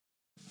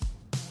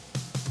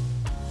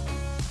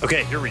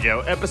Okay, here we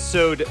go.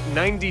 Episode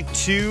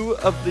 92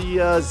 of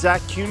the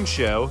Zach Kuhn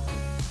Show.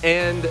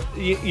 And,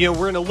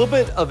 we're in a little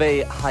bit of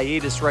a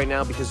hiatus right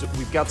now because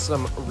we've got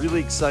some really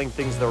exciting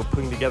things that we're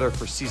putting together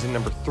for season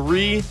number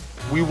 3.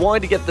 We wanted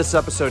to get this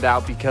episode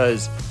out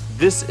because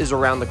this is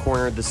around the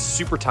corner. This is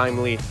super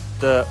timely.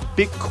 The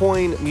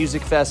Bitcoin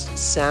Music Fest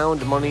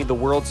Sound Money, the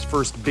world's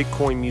first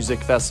Bitcoin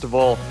music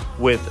festival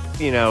with,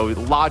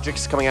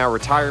 Logic's coming out of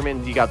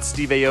retirement. You got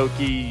Steve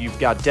Aoki, you've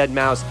got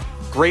Deadmau5.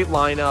 Great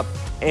lineup.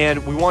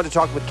 And we wanted to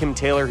talk with Kim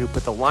Taylor, who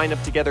put the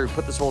lineup together, who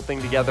put this whole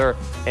thing together,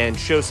 and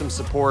show some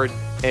support.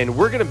 And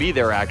we're going to be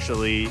there,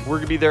 actually. We're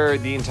going to be there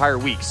the entire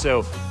week.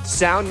 So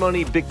Sound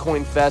Money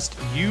Bitcoin Fest,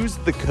 use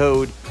the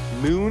code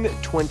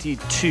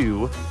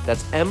MOON22,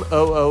 that's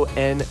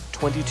MOON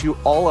 22,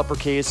 all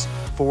uppercase,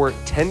 for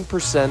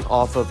 10%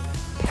 off of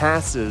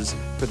passes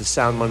for the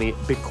Sound Money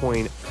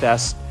Bitcoin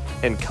Fest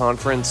and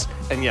Conference.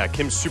 And yeah,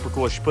 Kim's super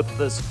cool. She put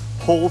this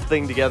whole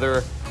thing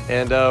together.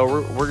 And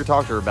we're going to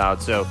talk to her about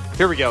it. So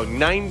here we go.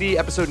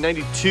 Episode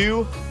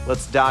 92.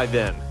 Let's dive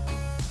in.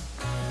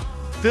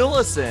 Fill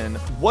us in.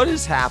 What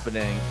is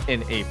happening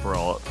in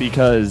April?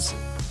 Because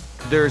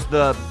there's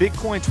the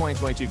Bitcoin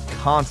 2022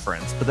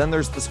 conference, but then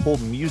there's this whole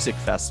music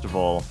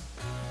festival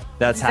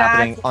that's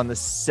happening on the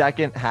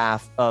second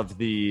half of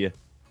the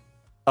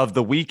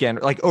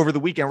weekend, like over the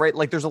weekend, right?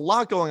 Like there's a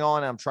lot going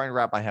on, and I'm trying to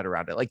wrap my head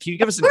around it. Like, can you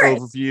give us an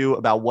overview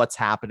about what's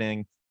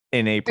happening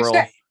in April?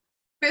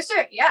 For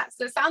sure, yeah.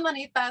 So Sound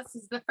Money Fest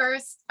is the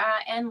first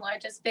and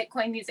largest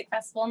Bitcoin music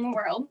festival in the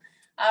world.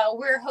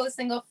 We're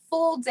hosting a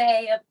full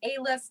day of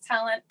A-list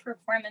talent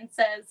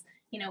performances.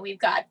 We've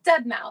got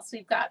Deadmau5,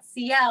 we've got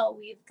CL,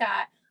 we've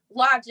got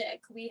Logic,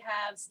 we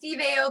have Steve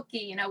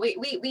Aoki.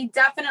 We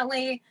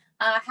definitely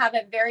have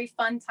a very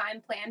fun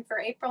time planned for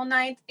April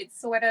 9th.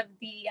 It's sort of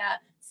the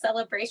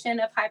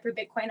celebration of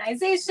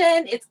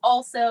hyper-Bitcoinization. It's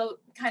also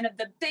kind of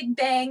the Big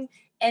Bang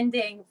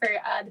ending for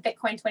the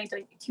Bitcoin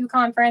 2022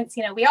 conference.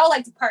 We all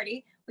like to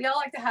party. We all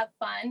like to have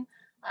fun.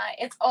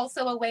 It's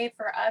also a way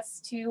for us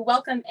to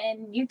welcome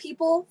in new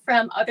people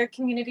from other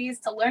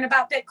communities to learn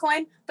about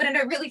Bitcoin, but in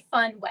a really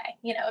fun way,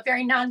 a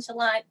very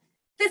nonchalant,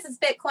 this is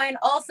Bitcoin.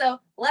 Also,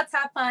 let's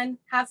have fun,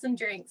 have some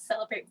drinks,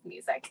 celebrate with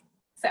music.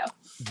 So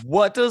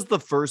what does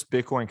the first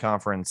Bitcoin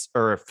conference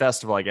or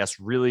festival, I guess,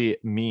 really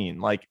mean?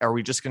 Like, are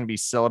we just going to be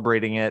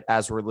celebrating it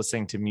as we're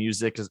listening to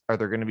music? Are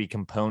there going to be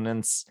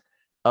components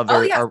of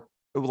it? Yeah.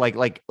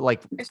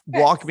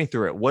 Walk me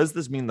through it. What does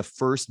this mean, the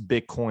first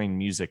Bitcoin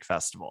music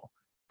festival?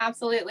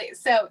 Absolutely.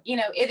 So,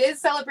 it is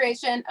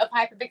celebration of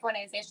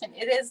hyper-Bitcoinization.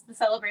 It is the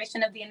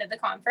celebration of the end of the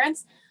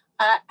conference.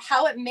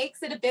 How it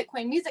makes it a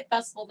Bitcoin music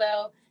festival,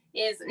 though,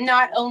 is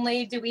not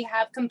only do we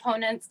have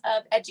components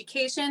of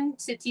education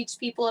to teach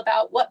people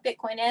about what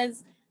Bitcoin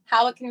is,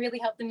 how it can really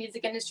help the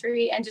music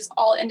industry and just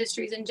all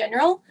industries in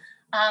general.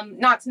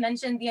 Not to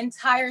mention the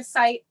entire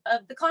site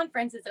of the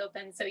conference is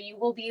open. So you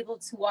will be able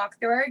to walk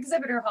through our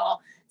exhibitor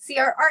hall, see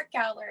our art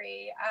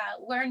gallery,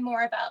 learn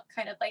more about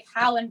kind of like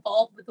how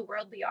involved with the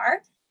world we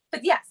are.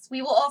 But yes,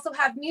 we will also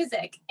have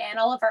music, and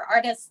all of our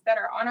artists that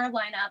are on our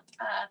lineup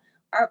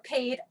are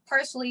paid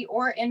partially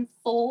or in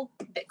full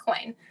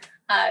Bitcoin.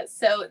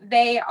 So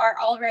they are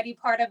already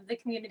part of the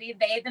community.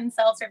 They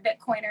themselves are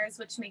Bitcoiners,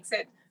 which makes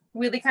it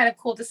really kind of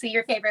cool to see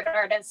your favorite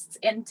artists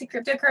into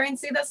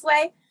cryptocurrency this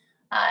way.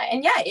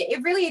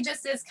 It really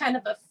just is kind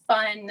of a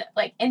fun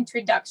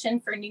introduction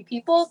for new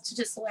people to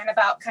just learn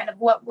about kind of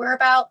what we're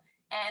about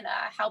and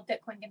how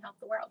Bitcoin can help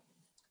the world.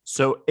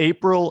 So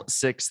April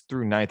 6th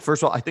through 9th.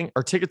 First of all, I think,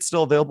 are tickets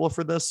still available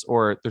for this,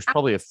 or there's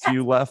probably a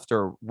few left,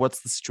 or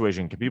what's the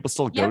situation? Can people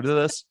still go to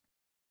this?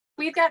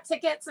 We've got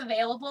tickets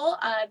available.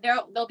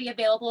 They'll be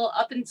available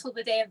up until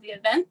the day of the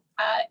event.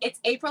 It's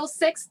April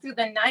 6th through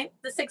the 9th.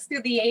 The 6th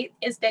through the 8th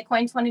is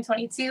Bitcoin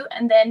 2022,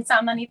 and then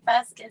Sound Money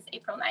Fest is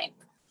April 9th.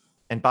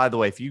 And by the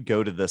way, if you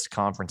go to this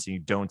conference and you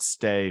don't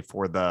stay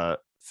for the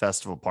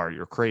festival part,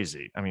 you're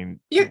crazy. I mean,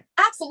 you're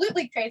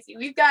absolutely crazy.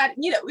 We've got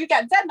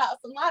Deadmau5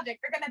 and Logic.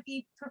 They're going to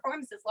be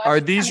performances. Are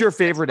these your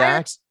favorite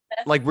acts?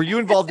 Like, were you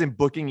involved in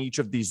booking each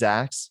of these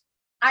acts?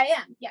 I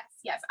am. Yes.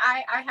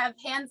 I have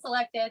hand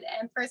selected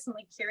and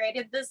personally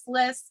curated this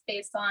list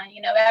based on,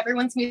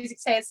 everyone's music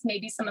taste,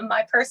 maybe some of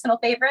my personal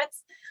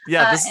favorites.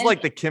 Yeah. This is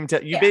like the Kim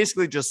Taylor. You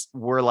basically just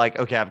were like,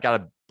 okay, I've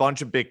got a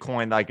bunch of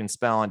Bitcoin that I can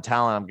spend on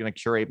talent. I'm going to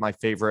curate my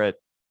favorite,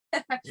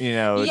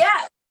 Well, festival.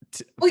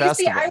 You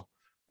see,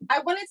 I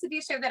wanted to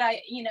be sure that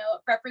I,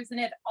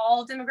 represented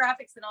all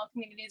demographics and all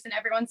communities and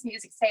everyone's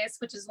music taste,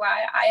 which is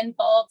why I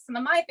involved some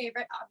of my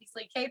favorite,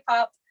 obviously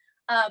K-pop,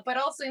 but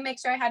also make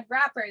sure I had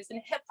rappers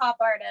and hip hop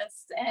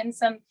artists and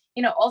some,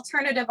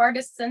 alternative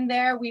artists in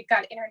there. We've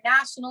got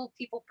international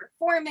people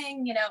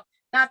performing,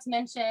 not to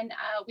mention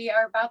we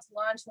are about to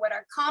launch what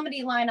our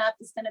comedy lineup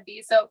is going to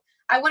be. So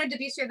I wanted to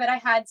be sure that I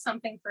had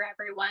something for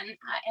everyone.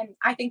 And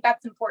I think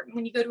that's important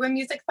when you go to a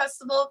music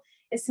festival,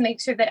 is to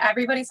make sure that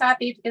everybody's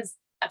happy, because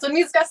that's what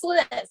music festival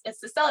is. It's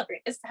to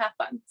celebrate, it's to have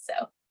fun. So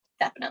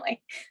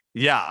definitely.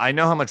 Yeah, I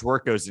know how much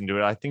work goes into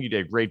it. I think you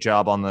did a great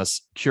job on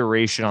this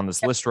curation on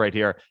this list right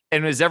here.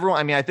 And is everyone,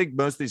 I mean, I think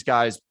most of these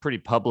guys pretty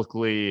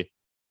publicly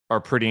are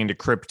pretty into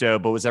crypto,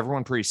 but was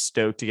everyone pretty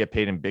stoked to get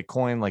paid in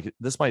Bitcoin? Like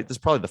this is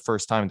probably the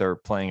first time they're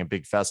playing a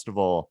big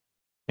festival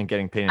and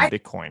getting paid in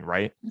Bitcoin,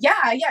 right?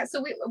 Yeah.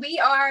 So we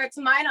are,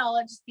 to my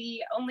knowledge,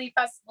 the only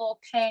festival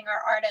paying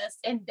our artists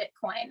in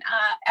Bitcoin.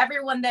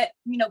 Everyone that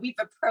we've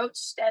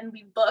approached and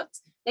we've booked,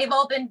 they've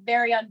all been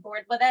very on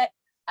board with it.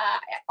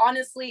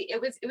 Honestly, it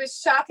was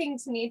shocking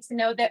to me to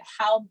know that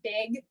how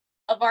big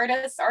of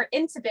artists are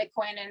into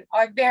Bitcoin and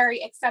are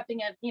very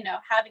accepting of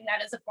having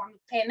that as a form of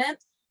payment.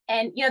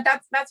 And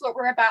that's what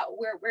we're about.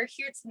 We're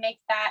here to make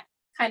that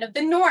kind of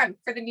the norm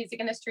for the music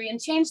industry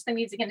and change the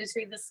music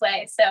industry this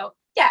way. So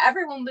yeah,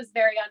 everyone was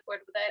very on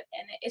board with it,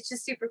 and it's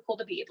just super cool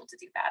to be able to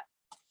do that.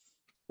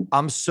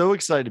 I'm so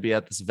excited to be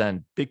at this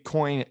event,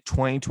 Bitcoin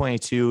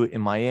 2022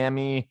 in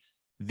Miami.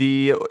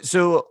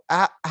 So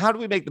how do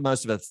we make the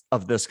most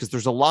of this? Because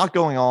there's a lot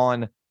going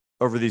on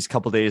over these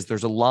couple of days.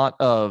 There's a lot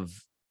of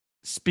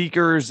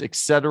speakers,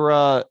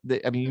 etc. You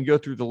can go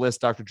through the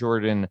list: Dr.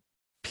 Jordan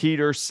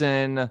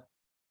Peterson,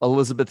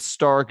 Elizabeth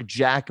Stark,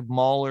 Jack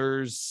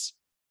Mallers,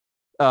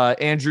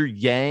 Andrew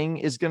Yang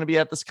is going to be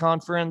at this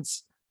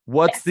conference.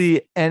 What's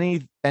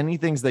any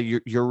things that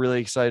you're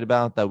really excited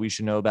about that we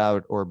should know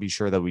about or be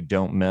sure that we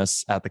don't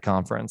miss at the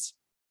conference?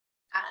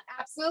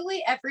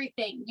 Absolutely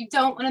everything. You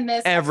don't want to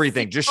miss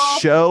everything. Just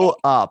show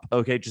up.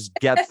 Okay. Just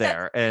get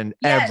there and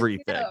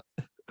everything.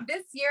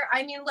 This year,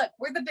 look,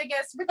 we're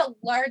the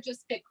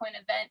largest Bitcoin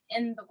event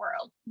in the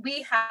world.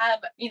 We have,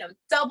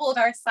 doubled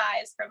our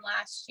size from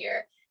last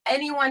year.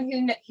 Anyone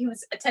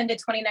who's attended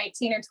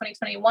 2019 or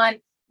 2021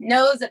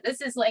 knows that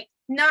this is like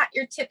not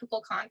your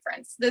typical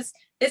conference. This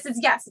is,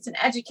 yes, it's an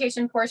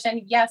education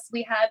portion. Yes,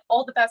 we have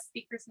all the best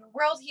speakers in the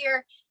world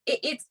here.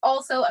 It's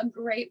also a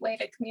great way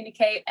to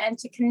communicate and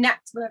to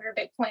connect with other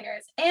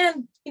Bitcoiners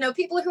and,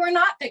 people who are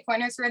not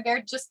Bitcoiners who are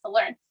there just to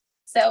learn.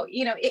 So,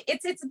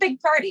 it's a big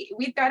party.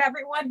 We've got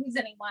everyone who's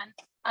anyone.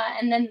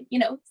 And then,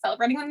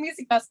 celebrating on the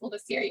music festival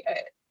this year,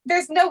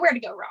 there's nowhere to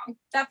go wrong.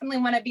 Definitely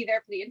want to be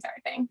there for the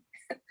entire thing.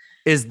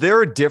 Is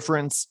there a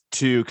difference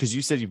because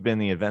you said you've been in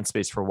the event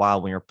space for a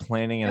while, when you're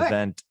planning an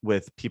event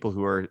with people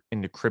who are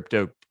into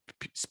crypto,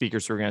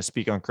 speakers who are going to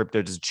speak on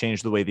crypto, does it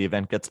change the way the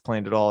event gets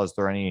planned at all? Is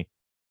there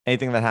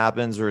anything that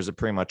happens, or is it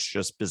pretty much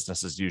just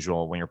business as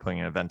usual when you're putting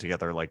an event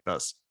together like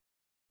this?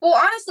 Well,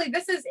 honestly,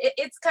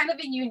 it's kind of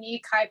a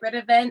unique hybrid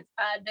event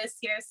this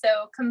year.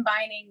 So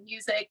combining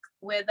music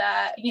with,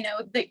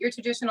 your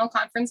traditional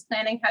conference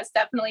planning has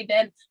definitely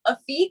been a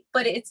feat,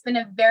 but it's been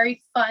a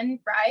very fun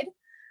ride.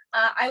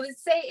 I would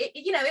say,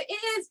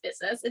 it is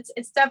business.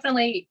 It's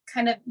definitely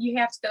kind of, you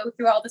have to go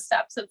through all the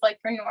steps of like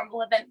your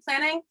normal event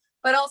planning,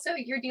 but also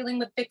you're dealing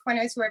with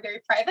Bitcoiners who are very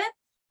private,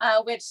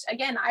 which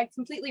again, I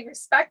completely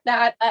respect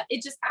that.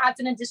 It just adds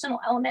an additional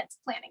element to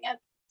planning it.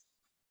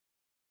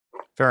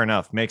 Fair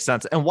enough. Makes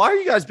sense. And why are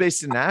you guys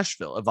based in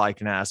Nashville, if I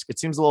can ask? It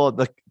seems a little,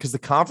 because the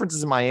conference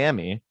is in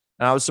Miami,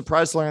 and I was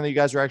surprised to learn that you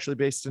guys are actually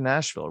based in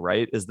Nashville,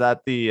 right? Is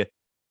that do you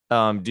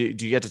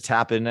get to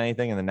tap into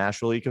anything in the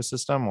Nashville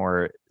ecosystem,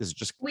 or is it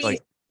just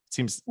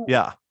seems,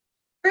 yeah.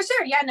 For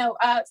sure. Yeah, no.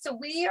 So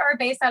we are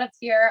based out of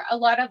here. A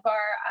lot of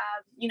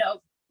our,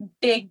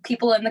 big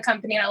people in the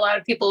company and a lot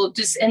of people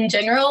just in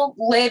general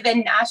live in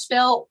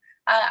Nashville.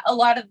 A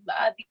lot of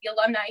the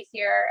alumni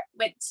here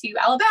went to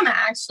Alabama,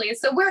 actually.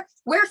 So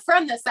we're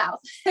from the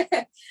South.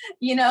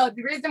 The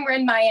reason we're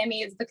in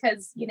Miami is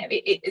because,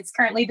 it's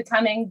currently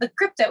becoming the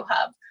crypto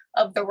hub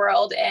of the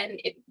world.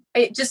 And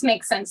it just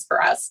makes sense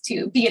for us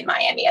to be in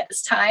Miami at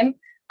this time.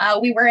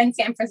 We were in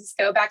San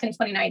Francisco back in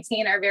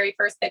 2019, our very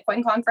first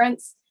Bitcoin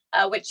conference,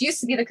 which used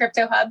to be the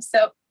crypto hub.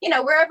 So,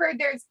 wherever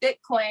there's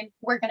Bitcoin,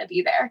 we're going to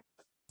be there.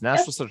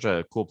 Nashville's such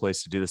a cool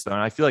place to do this, though. And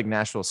I feel like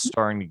Nashville's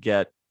starting to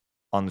get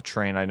on the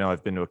train. I know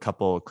I've been to a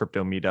couple of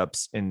crypto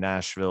meetups in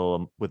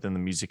Nashville within the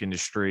music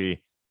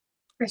industry.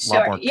 For sure. A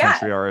lot more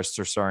country artists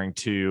are starting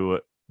to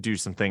do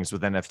some things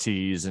with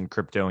NFTs and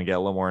crypto and get a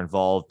little more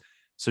involved.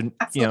 So,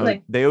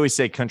 Absolutely. They always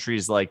say country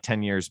is like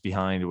 10 years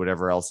behind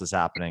whatever else is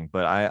happening.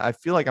 But I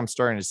feel like I'm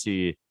starting to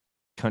see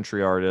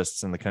country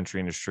artists and the country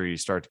industry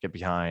start to get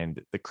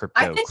behind the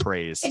crypto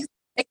craze.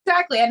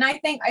 Exactly. And I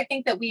think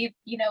that we've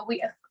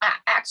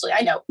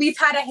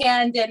had a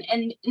hand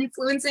in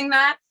influencing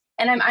that.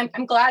 And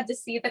I'm glad to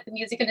see that the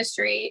music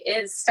industry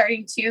is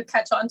starting to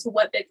catch on to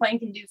what Bitcoin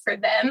can do for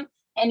them.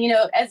 And,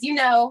 as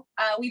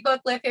we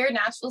both live here in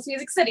Nashville's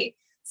Music City.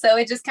 So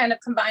it just kind of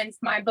combines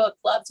my both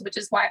loves, which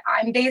is why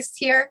I'm based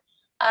here.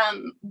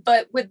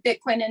 But with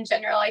Bitcoin in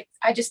general,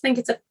 I just think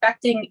it's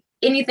affecting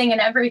anything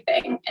and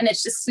everything. And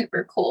it's just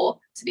super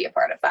cool to be a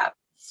part of that.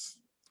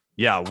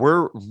 Yeah,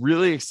 we're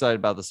really excited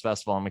about this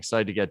festival. I'm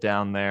excited to get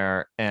down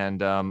there.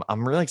 And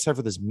I'm really excited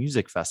for this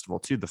music festival,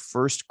 too. The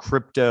first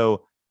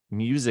crypto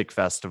music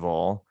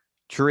festival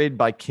curated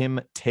by Kim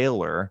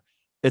Taylor.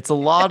 It's a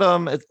lot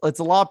it's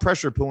a lot of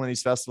pressure pulling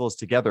these festivals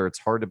together. It's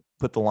hard to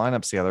put the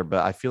lineups together,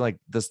 but I feel like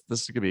this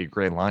is going to be a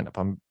great lineup.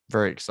 I'm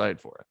very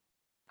excited for it.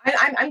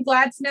 I'm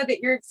glad to know that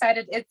you're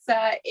excited.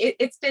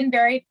 It's been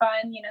very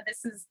fun.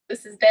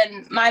 This has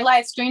been my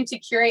life's dream to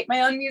curate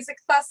my own music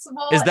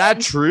festival. Is that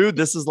true?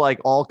 This is like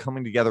all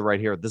coming together right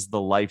here. This is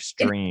the live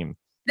stream.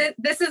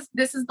 This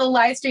is the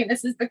live stream.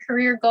 This is the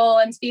career goal,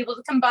 and to be able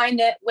to combine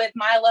it with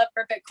my love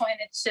for Bitcoin,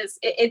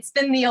 it's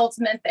been the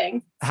ultimate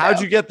thing.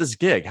 How'd you get this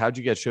gig? How'd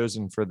you get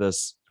chosen for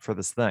this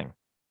thing?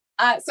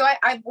 So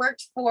I've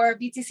worked for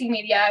BTC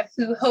Media,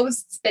 who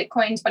hosts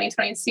Bitcoin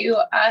 2022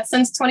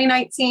 since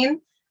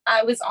 2019.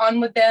 I was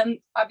on with them,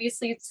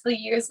 obviously, to the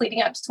years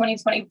leading up to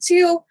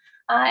 2022.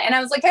 And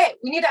I was like, hey,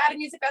 we need to add a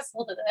music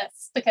festival to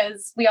this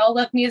because we all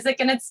love music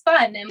and it's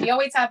fun. And we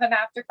always have an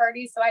after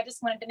party. So I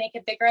just wanted to make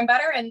it bigger and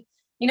better. And,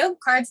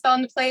 cards fell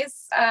into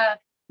place.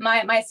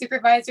 My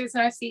supervisors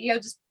and our CEO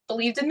just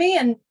believed in me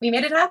and we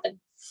made it happen.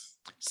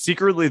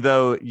 Secretly,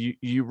 though,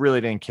 you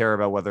really didn't care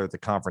about whether the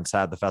conference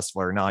had the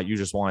festival or not. You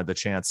just wanted the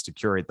chance to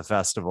curate the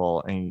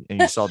festival, and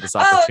you saw this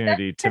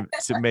opportunity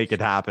to make it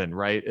happen,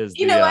 right?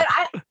 What?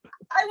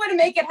 I want to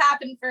make it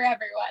happen for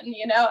everyone.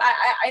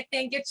 I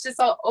think it's just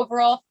all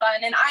overall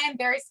fun, and I am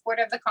very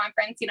supportive of the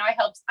conference. I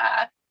helped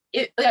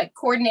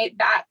coordinate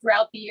that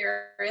throughout the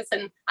years,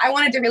 and I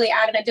wanted to really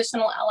add an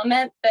additional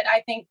element that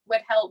I think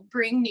would help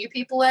bring new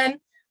people in.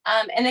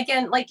 And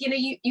again,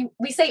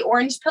 we say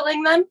orange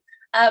pilling them.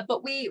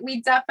 But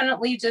we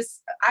definitely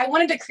I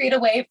wanted to create a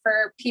way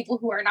for people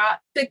who are not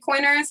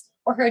Bitcoiners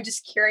or who are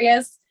just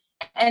curious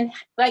and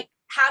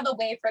have a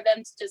way for them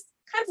to just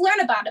kind of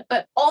learn about it,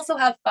 but also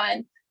have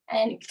fun.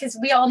 And because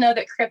we all know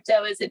that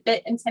crypto is a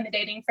bit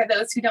intimidating for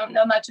those who don't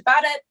know much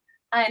about it.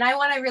 And I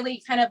want to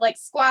really kind of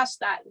squash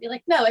that and be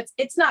like, no,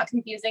 it's not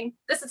confusing.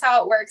 This is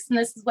how it works. And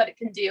this is what it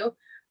can do.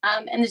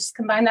 And just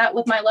combine that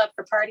with my love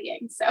for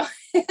partying. So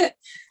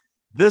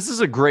this is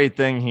a great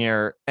thing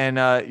here. And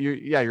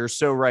you're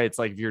so right. It's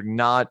like, if you're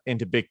not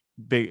into big,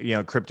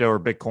 crypto or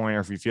Bitcoin, or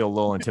if you feel a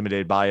little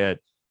intimidated by it,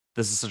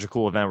 this is such a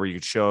cool event where you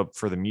could show up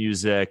for the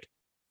music.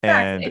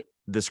 Exactly. And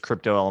this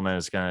crypto element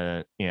is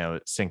going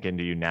to, sink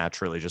into you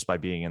naturally just by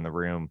being in the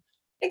room.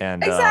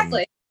 And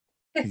exactly.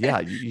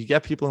 You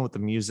get people in with the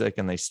music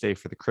and they stay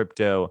for the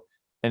crypto.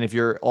 And if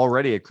you're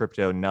already a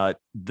crypto nut,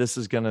 this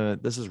is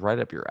right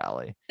up your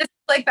alley. It's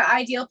like the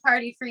ideal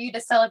party for you to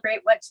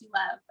celebrate what you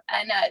love.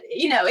 And,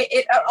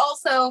 it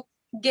also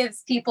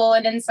gives people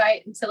an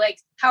insight into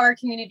how our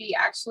community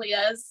actually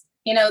is.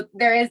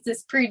 There is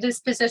this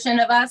predisposition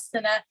of us,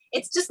 and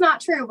it's just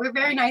not true. We're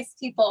very nice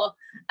people,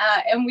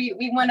 and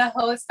we want to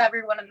host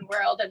everyone in the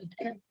world,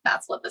 and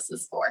that's what this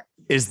is for.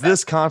 Is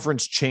this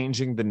conference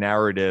changing the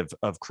narrative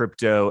of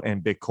crypto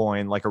and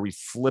Bitcoin? Are we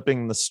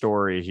flipping the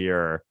story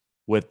here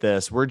with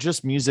this? We're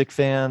just music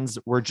fans.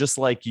 We're just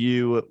like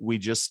you. We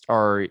just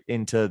are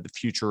into the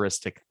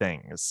futuristic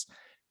things.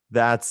 Is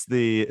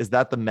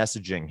that the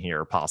messaging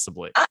here,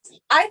 possibly?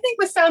 I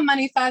think with Sound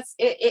Money Fest,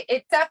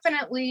 it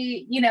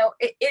definitely,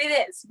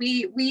 it is.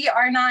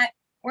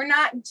 We're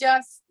not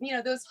just,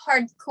 those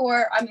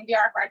hardcore, we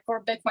are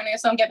hardcore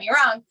Bitcoiners, don't get me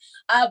wrong.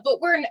 But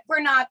we're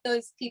not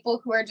those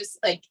people who are just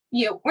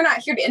we're not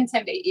here to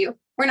intimidate you.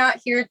 We're not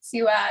here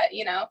to,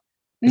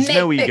 there's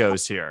no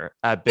egos here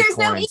at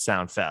Bitcoin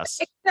Sound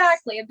Fest.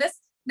 Exactly.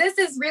 This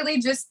is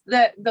really just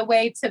the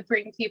way to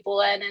bring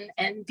people in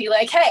and be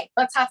like, hey,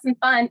 let's have some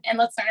fun and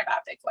let's learn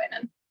about Bitcoin.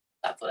 And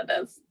that's what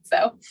it is.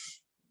 So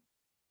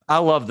I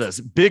love this.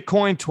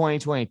 Bitcoin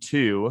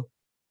 2022,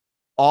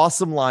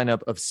 awesome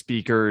lineup of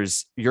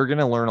speakers. You're going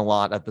to learn a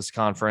lot at this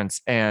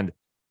conference, and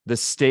the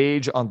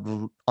stage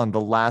on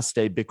the last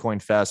day, Bitcoin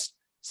Fest,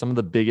 some of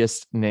the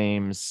biggest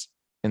names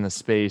in the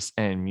space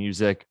and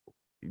music,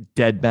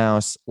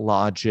 Deadmau5,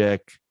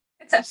 Logic,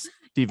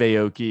 Steve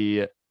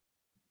Aoki.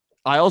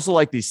 I also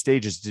like these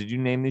stages. Did you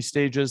name these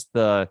stages?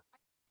 The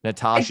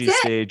Natashi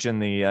stage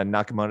and the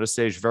Nakamoto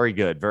stage. Very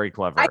good. Very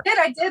clever. I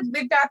did.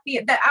 We've got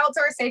the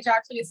outdoor stage,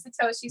 actually, is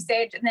Satoshi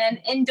stage, and then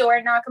indoor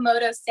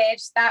Nakamoto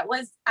stage. That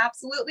was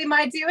absolutely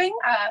my doing.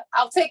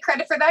 I'll take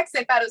credit for that because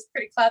I thought it was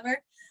pretty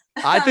clever.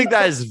 I think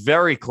that is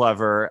very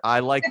clever.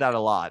 I like that a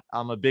lot.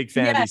 I'm a big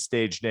fan of these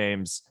stage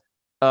names.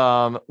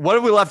 What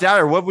have we left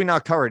out, or what have we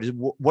not covered?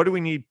 What do we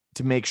need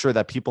to make sure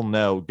that people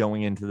know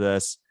going into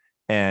this?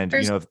 And,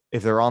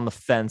 if they're on the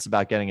fence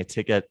about getting a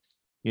ticket,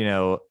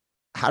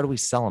 how do we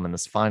sell them in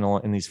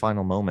these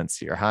final moments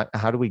here?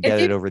 How do we get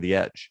it over the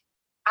edge?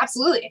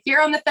 Absolutely. If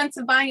you're on the fence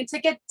of buying a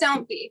ticket,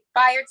 don't be.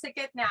 Buy your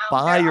ticket now.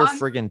 Buy your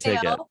friggin'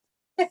 ticket.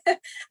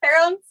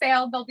 They're on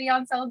sale. They'll be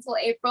on sale until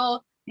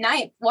April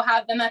 9th. We'll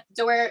have them at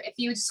the door if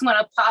you just want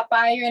to pop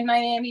by. You're in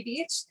Miami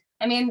Beach.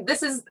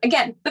 This is,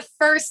 again, the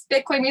first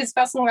Bitcoin Music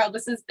Festival in the world.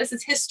 This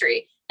is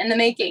history in the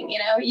making.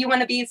 You want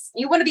to be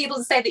able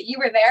to say that you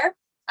were there.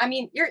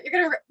 You're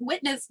going to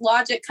witness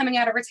Logic coming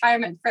out of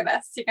retirement for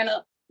this. You're going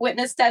to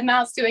witness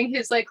Deadmau5 doing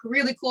his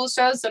really cool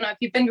shows. Don't know if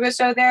you've been to a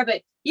show there,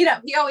 but he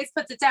always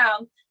puts it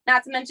down.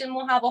 Not to mention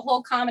we'll have a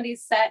whole comedy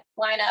set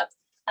lineup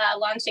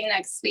launching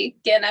next week.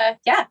 And I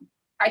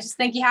just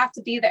think you have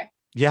to be there.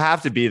 You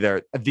have to be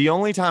there. The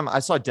only time I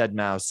saw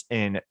Deadmau5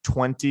 in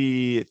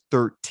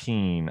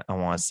 2013, I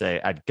want to say,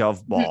 at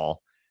GovBall,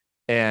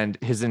 and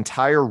his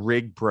entire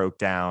rig broke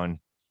down,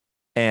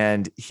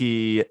 and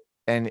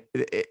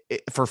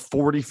for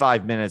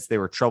 45 minutes they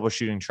were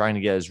troubleshooting, trying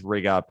to get his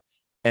rig up.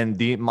 And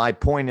my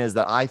point is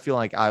that I feel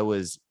like I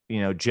was,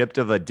 gypped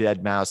of a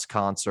Deadmau5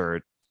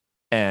 concert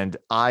and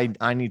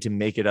I need to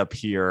make it up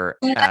here.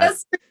 Let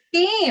us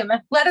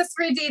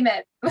redeem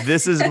it.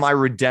 This is my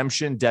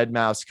redemption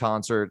Deadmau5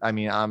 concert. I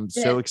mean, I'm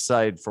so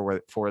excited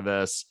for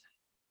this.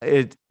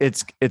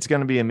 It's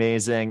going to be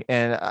amazing.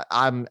 And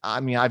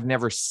I've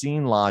never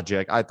seen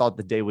Logic. I thought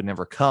the day would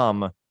never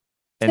come.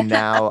 And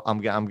now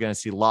I'm going to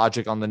see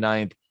Logic on the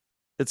 9th.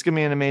 It's going to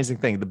be an amazing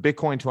thing. The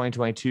Bitcoin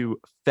 2022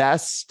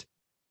 Fest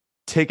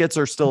tickets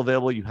are still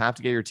available. You have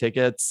to get your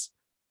tickets.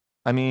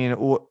 I mean,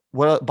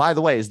 what, by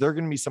the way, is there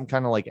going to be some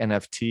kind of like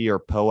NFT or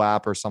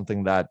POAP or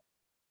something that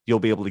you'll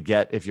be able to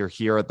get if you're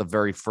here at the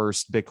very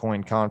first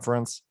Bitcoin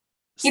conference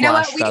 /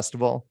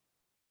 festival?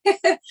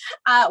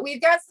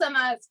 We've got some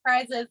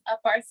surprises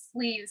up our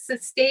sleeves, so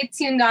stay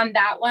tuned on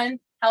that one.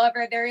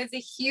 However, there is a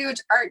huge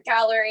art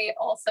gallery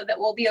also that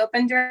will be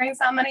open during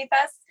Sound Money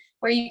Fest,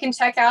 where you can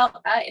check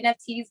out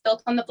NFTs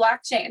built on the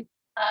blockchain.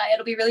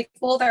 It'll be really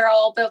cool. They're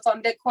all built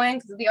on Bitcoin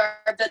because we are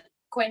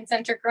Bitcoin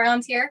centric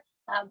around here.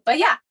 But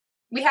yeah,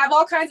 we have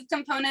all kinds of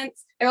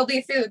components. There will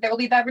be food, there will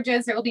be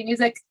beverages, there will be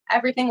music.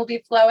 Everything will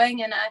be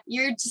flowing, and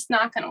you're just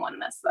not going to want to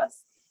miss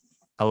this.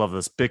 I love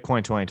this.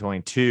 Bitcoin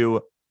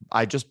 2022.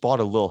 I just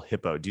bought a little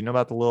hippo. Do you know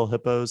about the little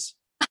hippos?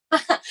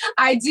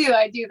 I do.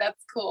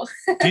 That's cool.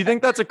 Do you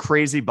think that's a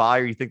crazy buy,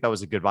 or you think that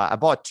was a good buy? I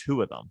bought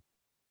 2 of them.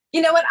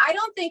 You know what? I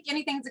don't think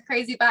anything's a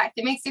crazy buy. If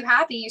it makes you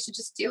happy, you should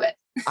just do it.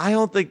 I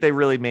don't think they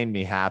really made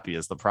me happy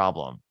is the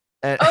problem.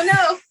 And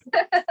oh,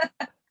 no.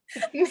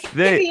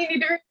 Maybe you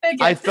need to rethink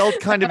it. I felt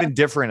kind of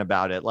indifferent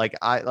about it.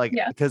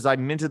 Because I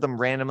minted them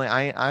randomly.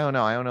 I don't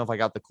know. I don't know if I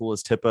got the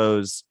coolest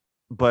hippos,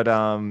 but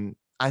I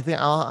think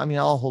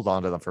I'll hold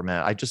on to them for a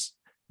minute. I just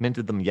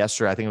minted them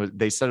yesterday. I think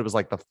they said it was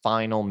like the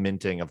final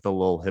minting of the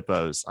little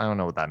hippos. I don't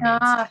know what that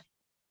means.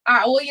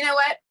 Well, you know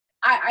what?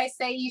 I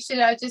say you should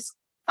just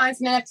find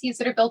some NFTs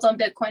that are built on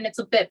Bitcoin. It's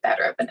a bit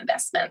better of an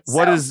investment.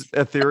 What is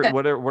Ethereum?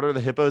 what are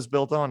the hippos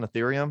built on?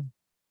 Ethereum?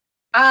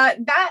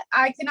 That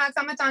I cannot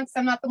comment on because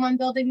I'm not the one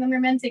building them or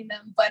minting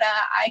them, but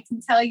I can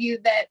tell you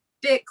that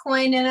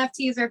Bitcoin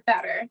NFTs are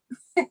better.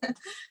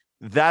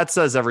 That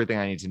says everything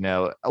I need to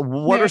know.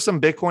 What are some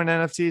Bitcoin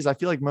NFTs? I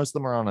feel like most of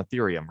them are on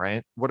Ethereum,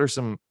 right? What are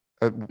some?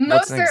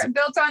 Most are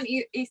built on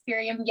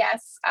Ethereum,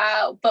 yes.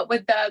 But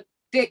with the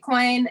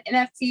Bitcoin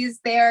NFTs,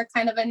 they are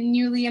kind of a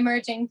newly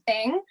emerging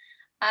thing.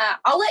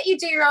 I'll let you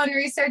do your own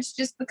research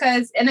just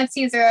because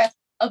NFTs are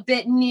a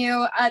bit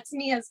new to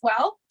me as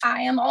well.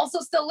 I am also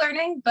still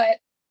learning, but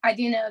I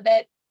do know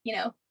that,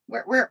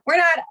 we're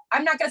not,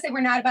 I'm not going to say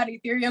we're not about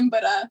Ethereum,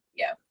 but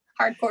yeah,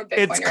 hardcore Bitcoin.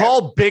 It's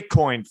called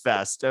Bitcoin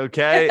Fest,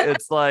 okay?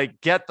 It's like,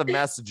 get the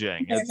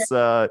messaging. It's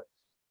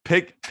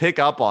pick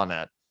up on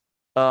it.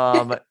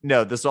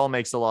 No, this all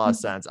makes a lot of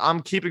sense. I'm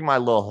keeping my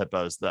little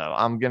hippos though.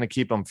 I'm going to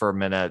keep them for a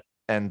minute,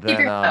 and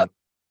then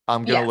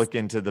I'm going to look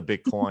into the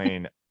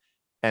Bitcoin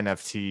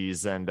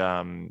NFTs,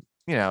 and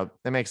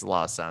it makes a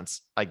lot of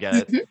sense. I get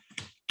it.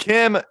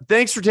 Kim,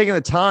 thanks for taking the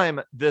time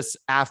this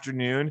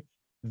afternoon.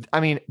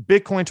 I mean,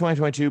 Bitcoin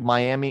 2022,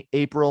 Miami,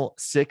 April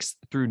 6th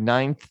through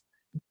 9th.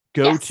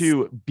 Go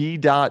to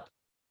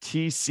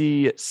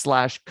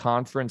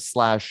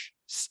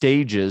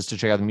b.tc/conference/stages to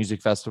check out the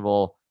music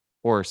festival,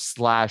 or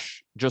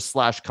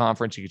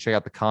 /conference. You can check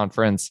out the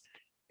conference,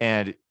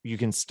 and you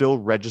can still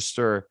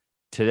register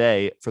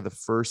today for the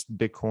first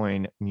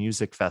Bitcoin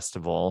music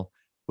festival,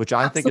 which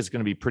I think is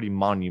going to be pretty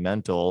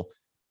monumental,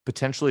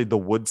 potentially the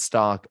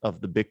Woodstock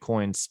of the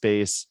Bitcoin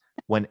space,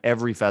 when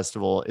every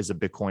festival is a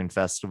Bitcoin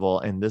festival.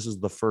 And this is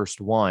the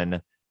first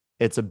one.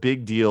 It's a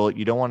big deal.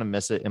 You don't want to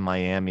miss it in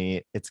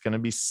Miami. It's going to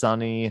be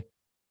sunny.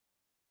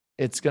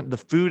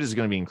 The food is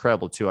going to be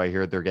incredible too. I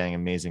hear they're getting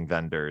amazing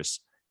vendors.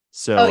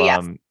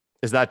 So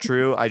is that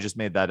true? I just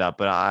made that up,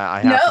 but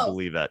I have to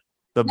believe it.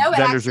 The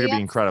vendors are going to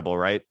be incredible,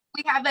 right?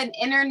 We have an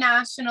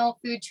international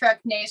food truck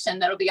nation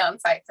that'll be on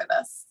site for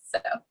this.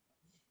 So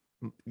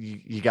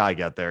you got to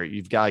get there.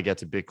 You've got to get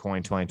to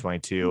Bitcoin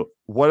 2022.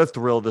 What a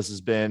thrill this has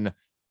been.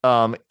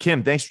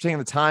 Kim, thanks for taking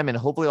the time, and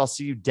hopefully I'll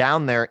see you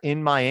down there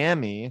in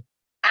Miami.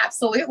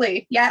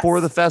 Absolutely. Yes. For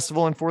the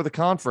festival and for the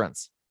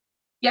conference.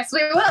 Yes,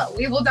 we will.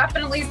 We will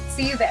definitely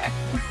see you there.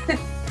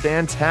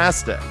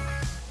 Fantastic.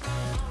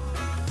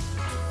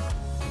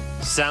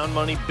 Sound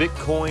Money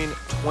Bitcoin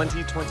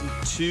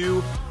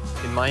 2022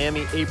 in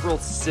Miami, April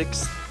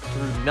 6th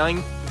through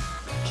 9th.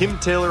 Kim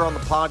Taylor on the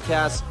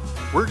podcast.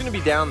 We're going to be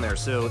down there,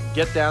 so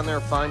get down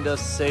there, find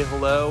us, say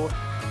hello.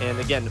 And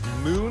again,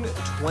 Moon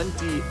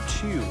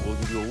 22 will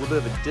give you a little bit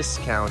of a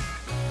discount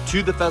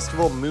to the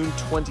festival. Moon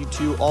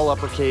 22, all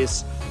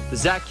uppercase. The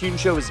Zach Kuhn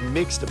Show is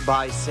mixed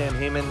by Sam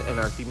Heyman, and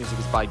our theme music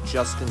is by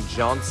Justin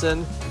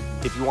Johnson.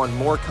 If you want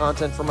more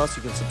content from us,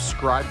 you can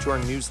subscribe to our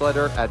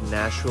newsletter at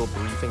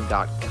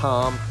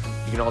NashvilleBriefing.com.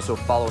 You can also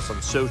follow us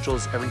on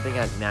socials, everything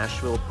at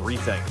Nashville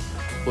Briefing.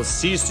 We'll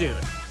see you soon.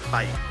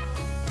 Bye.